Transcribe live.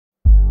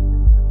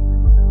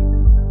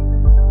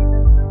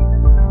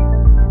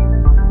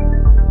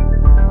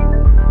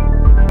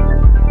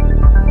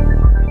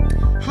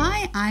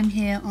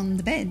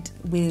the bed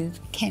with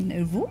Ken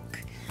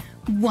O'Rourke,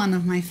 one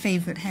of my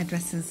favourite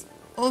hairdressers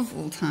of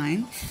all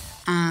time.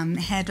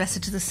 Hairdresser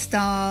to the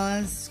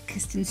stars,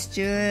 Kristen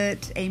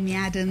Stewart, Amy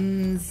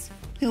Adams,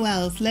 who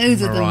else?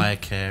 Loads of them. Mariah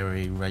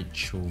Carey,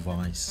 Rachel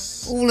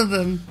Weisz. All of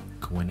them.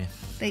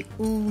 Gwyneth. They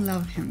all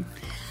love him.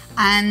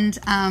 And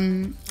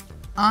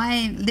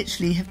I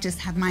literally have just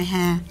had my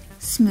hair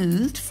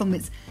smoothed from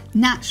its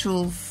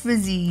natural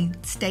frizzy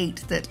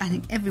state that I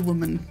think every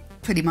woman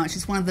pretty much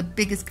is one of the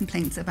biggest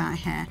complaints about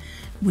hair,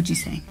 would you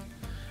say?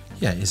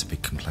 Yeah, it is a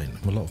big complaint.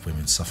 A lot of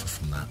women suffer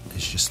from that.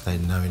 It's just they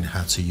knowing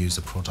how to use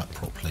the product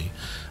properly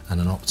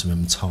and an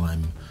optimum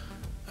time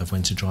of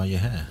when to dry your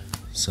hair.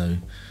 So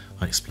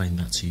I explained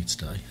that to you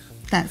today.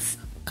 That's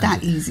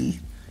that easy.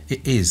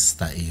 It is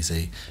that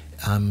easy.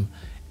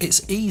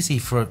 It's easy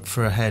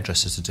for a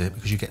hairdresser to do it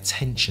because you get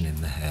tension in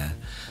the hair.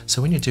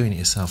 So when you're doing it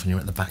yourself and you're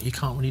at the back, you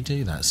can't really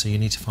do that. So you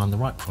need to find the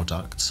right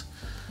product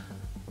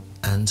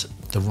and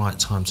the right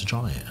time to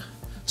dry it.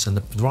 So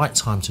the right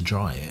time to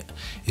dry it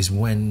is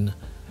when,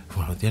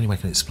 well, the only way I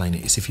can explain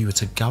it is if you were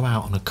to go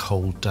out on a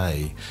cold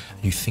day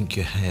and you think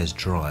your hair's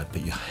dry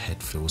but your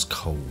head feels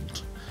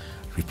cold.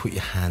 If you put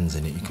your hands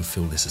in it, you can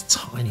feel this a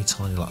tiny,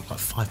 like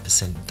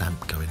 5%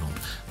 damp going on.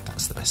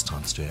 That's the best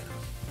time to do it.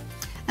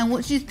 And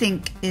what do you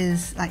think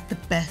is like the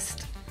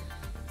best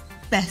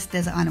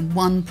desert island,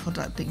 one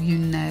product that you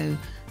know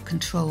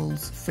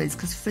controls frizz?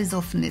 Because frizz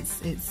often it's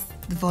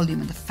the volume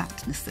and the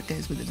fatness that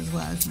goes with it as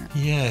well, isn't it?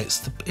 Yeah,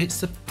 it's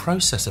the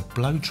process of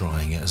blow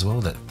drying it as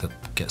well that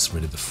gets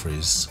rid of the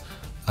frizz,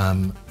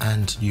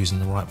 and using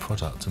the right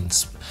product.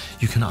 And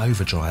you can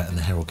over dry it and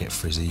the hair will get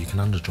frizzy. You can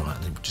under dry it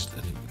and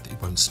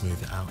it won't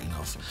smooth it out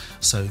enough.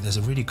 So there's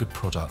a really good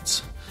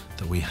product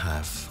that we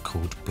have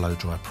called Blow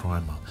Dry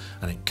Primer,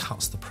 and it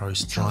cuts the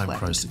drying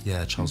process.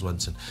 Yeah, Charles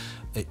Wellington.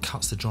 It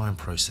cuts the drying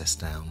process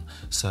down,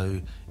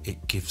 so it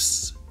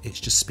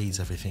just speeds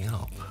everything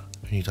up,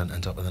 and you don't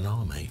end up with an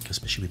army,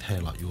 especially with hair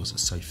like yours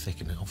that's so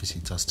thick, and it obviously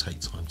does take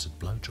time to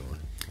blow dry.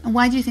 And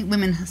why do you think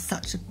women have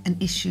such an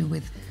issue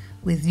with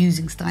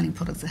using styling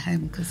products at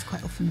home? Because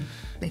quite often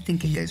they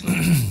think it goes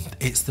wrong.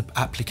 It's the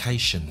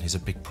application is a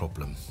big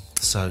problem.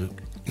 So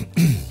very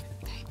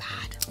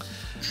bad.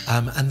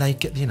 And they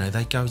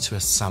go to a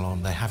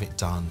salon, they have it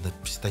done,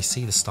 they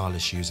see the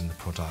stylist using the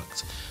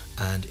product,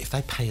 and if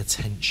they pay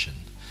attention,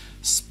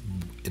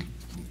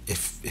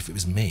 if it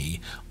was me,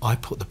 I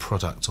put the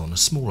product on, a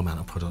small amount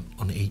of product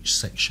on each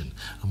section.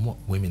 And what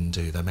women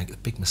do, they make the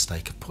big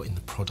mistake of putting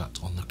the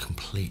product on the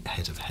complete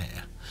head of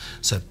hair.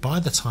 So by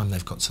the time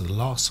they've got to the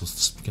last, or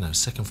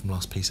second from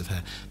last piece of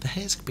hair, the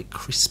hair's a bit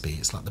crispy.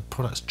 It's like the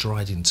product's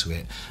dried into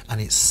it, and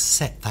it's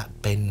set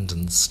that bend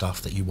and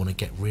stuff that you want to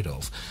get rid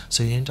of.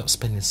 So you end up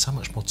spending so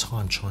much more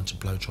time trying to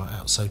blow dry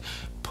out. So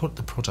put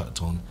the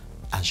product on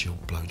as you're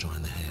blow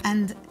drying the hair.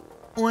 And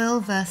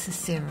oil versus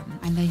serum.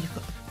 I know you've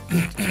got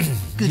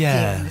good deal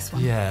on this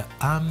one. Yeah.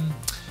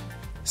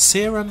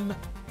 Serum,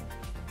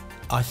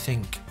 I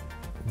think,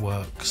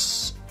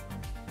 works.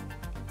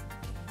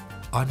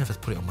 I never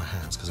put it on my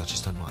hands because I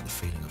just don't like the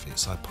feeling of it.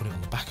 So I put it on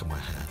the back of my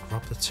hand,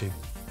 rub the two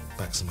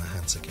backs of my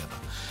hands together.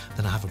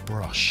 Then I have a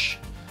brush,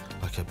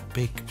 like a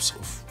big sort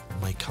of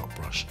makeup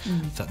brush,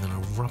 that then I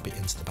rub it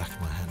into the back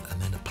of my hand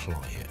and then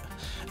apply it.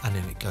 And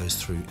then it goes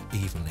through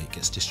evenly, it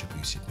gets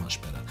distributed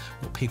much better.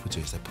 What people do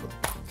is they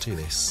do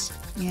this,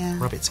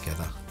 rub it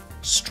together,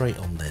 straight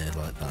on there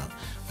like that,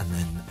 and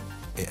then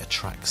it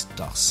attracts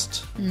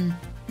dust.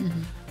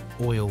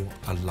 Oil,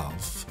 I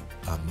love.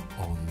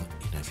 On,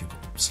 if you've got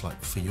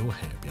for your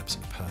hair, it'd be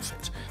absolutely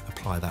perfect.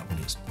 Apply that when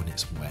it's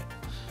wet,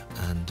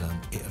 and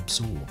it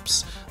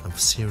absorbs. And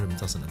serum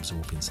doesn't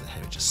absorb into the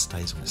hair; it just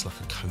stays on. It's like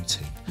a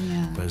coating.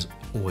 Yeah. Whereas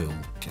oil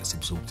gets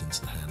absorbed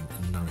into the hair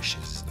and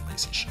nourishes and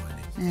makes it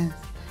shiny. Yeah.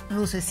 And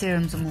also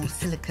serums are more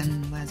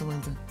silicone, whereas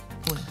oils are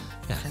oil.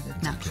 Yeah. So the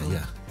natural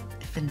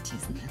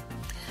affinities, isn't there?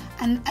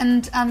 And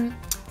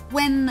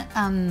when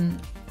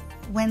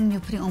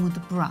you're putting it on with the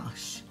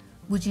brush,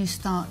 would you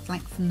start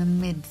from the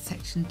mid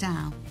section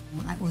down?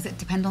 Was it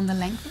depend on the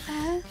length of the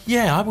hair?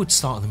 Yeah, I would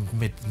start them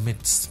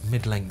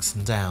mid lengths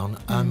and down,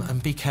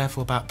 and be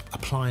careful about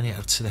applying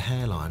it to the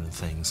hairline and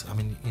things. I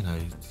mean, you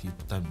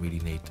don't really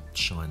need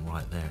shine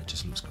right there; it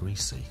just looks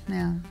greasy.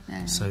 Yeah.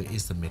 So it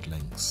is the mid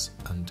lengths,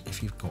 and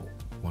if you've got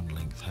one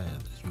length hair,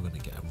 you're going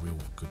to get a real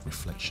good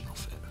reflection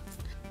of it.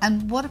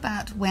 And what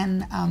about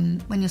when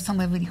you're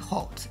somewhere really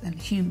hot and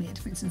humid,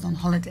 for instance, on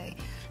holiday?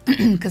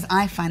 Because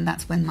I find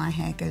that's when my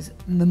hair goes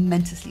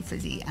momentously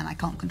frizzy and I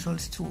can't control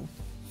it at all,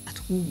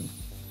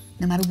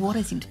 no matter what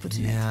I seem to put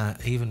in it. Yeah,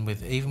 even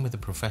with a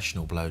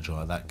professional blow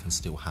dryer, that can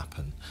still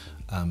happen.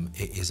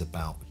 It is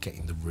about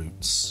getting the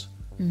roots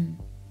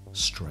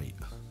straight.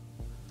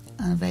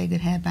 And a very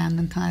good hairband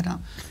and tied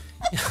up.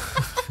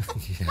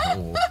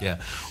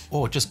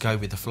 Or just go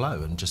with the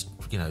flow and just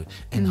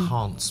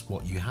enhance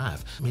what you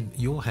have. I mean,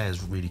 your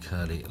hair's really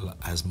curly,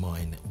 as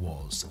mine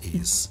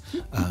is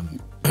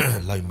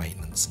low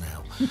maintenance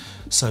now.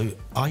 So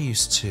I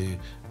used to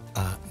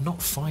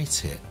not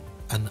fight it,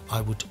 and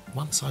I would,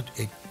 once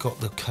it got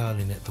the curl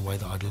in it the way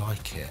that I'd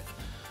like it,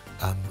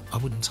 I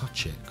wouldn't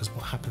touch it, because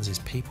what happens is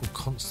people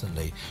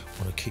constantly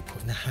want to keep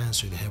putting their hands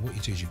through the hair. What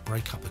you do is you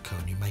break up the curl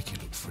and you make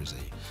it look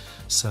frizzy.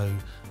 So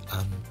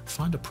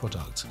find a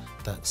product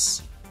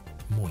that's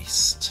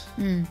moist.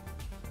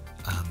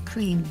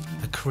 Cream.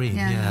 A cream,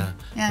 Yeah,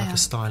 like a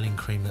styling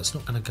cream that's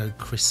not going to go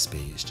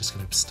crispy, it's just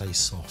going to stay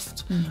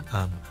soft.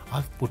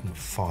 I wouldn't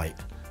fight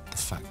the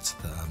fact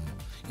that,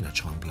 you know,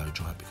 try and blow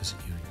dry it, because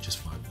you just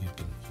find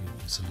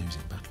it's a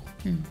losing battle.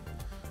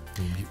 I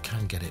mean, you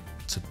can get it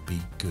to be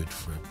good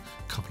for a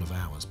couple of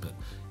hours, but,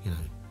 you know,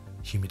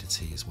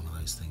 humidity is one of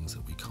those things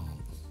that we can't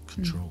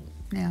control.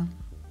 Yeah.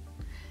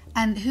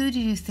 And who do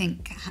you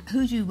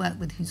you work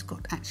with who's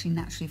got actually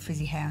naturally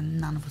frizzy hair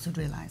and none of us would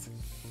realise?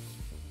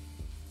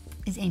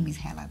 Is Amy's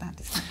hair like that?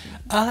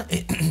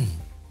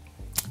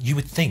 You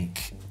would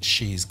think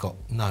she's got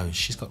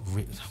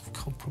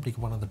probably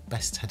one of the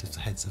best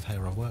heads of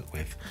hair I've worked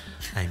with.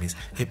 Amy's,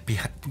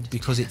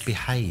 because it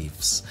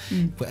behaves.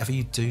 Whatever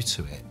you do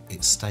to it,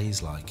 it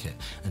stays like it,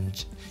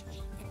 and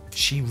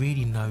she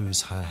really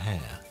knows her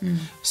hair.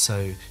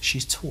 So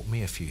she's taught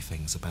me a few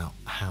things about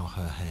how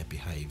her hair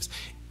behaves.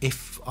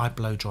 If I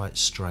blow dry it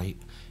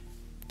straight,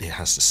 it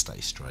has to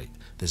stay straight.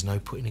 There's no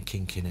putting a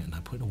kink in it and no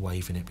putting a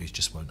wave in it, but it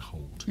just won't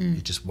hold.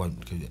 It just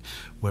won't do it.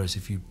 Whereas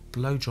if you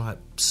blow dry it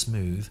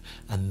smooth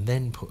and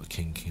then put a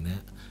kink in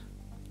it,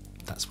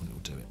 that's when it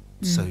will do it.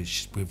 So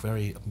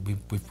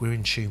we're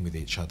in tune with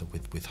each other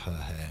with her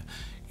hair.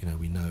 You know,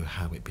 we know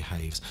how it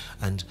behaves.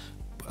 And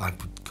I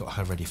got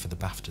her ready for the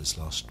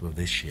BAFTAs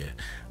this year,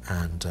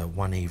 and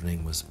one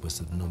evening was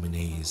the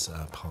nominees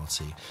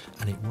party,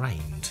 and it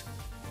rained,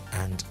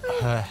 and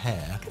her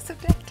hair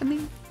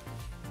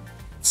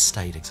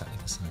stayed exactly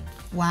the same.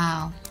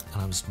 Wow.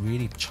 And I was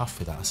really chuffed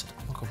with that. I said,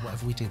 oh my God,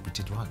 whatever we did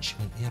right. And she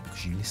went, yeah,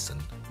 because you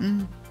listened.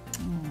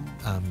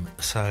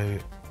 So,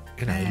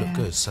 you know, it looked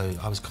good. So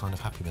I was kind of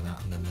happy with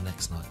that. And then the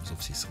next night was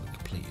obviously something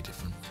completely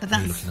different. But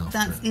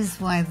that is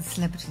why the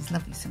celebrities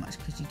love you so much,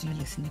 because you do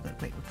listen, you've got a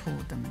great rapport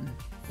with them.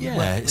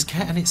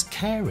 And it's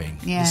caring.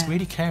 Yeah. It's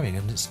really caring,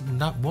 and it's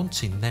not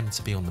wanting them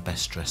to be on the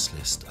best dress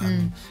list.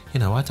 You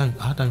know, I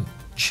don't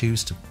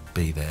choose to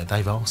be there.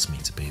 They've asked me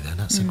to be there, and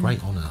that's a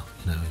great honour.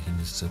 You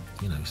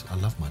know, I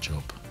love my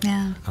job.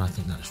 Yeah. And I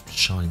think that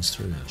shines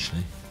through,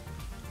 actually.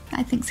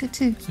 I think so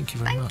too. Thank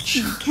you very much.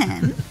 Thank you,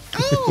 Ken.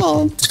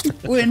 Oh,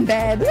 we're in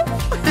bed.